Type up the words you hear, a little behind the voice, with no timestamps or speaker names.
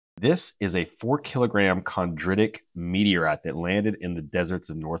This is a 4 kilogram chondritic meteorite that landed in the deserts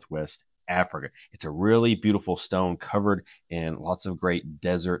of Northwest Africa. It's a really beautiful stone covered in lots of great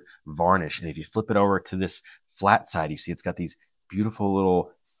desert varnish. And if you flip it over to this flat side, you see it's got these beautiful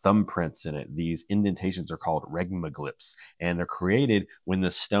little thumbprints in it. These indentations are called regmaglyphs, and they're created when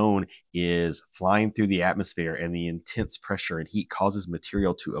the stone is flying through the atmosphere and the intense pressure and heat causes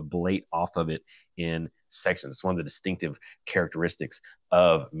material to ablate off of it in sections. It's one of the distinctive characteristics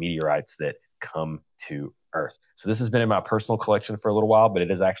of meteorites that come to Earth. So this has been in my personal collection for a little while, but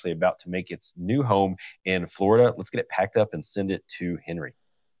it is actually about to make its new home in Florida. Let's get it packed up and send it to Henry.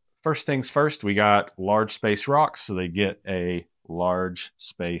 First things first, we got large space rocks, so they get a large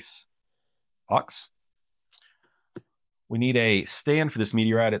space box. We need a stand for this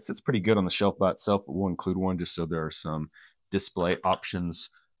meteorite. It sits pretty good on the shelf by itself, but we'll include one just so there are some display options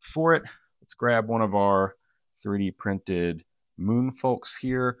for it. Let's grab one of our 3D printed moon folks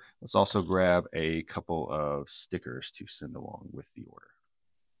here. Let's also grab a couple of stickers to send along with the order.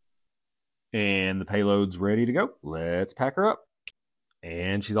 And the payload's ready to go. Let's pack her up.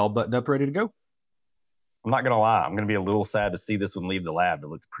 And she's all buttoned up, ready to go. I'm not going to lie, I'm going to be a little sad to see this one leave the lab. It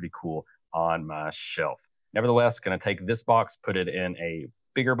looks pretty cool on my shelf. Nevertheless, going to take this box, put it in a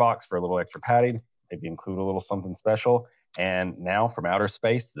bigger box for a little extra padding, maybe include a little something special. And now from outer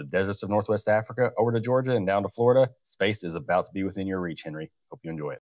space, the deserts of Northwest Africa, over to Georgia and down to Florida, space is about to be within your reach, Henry. Hope you enjoy it.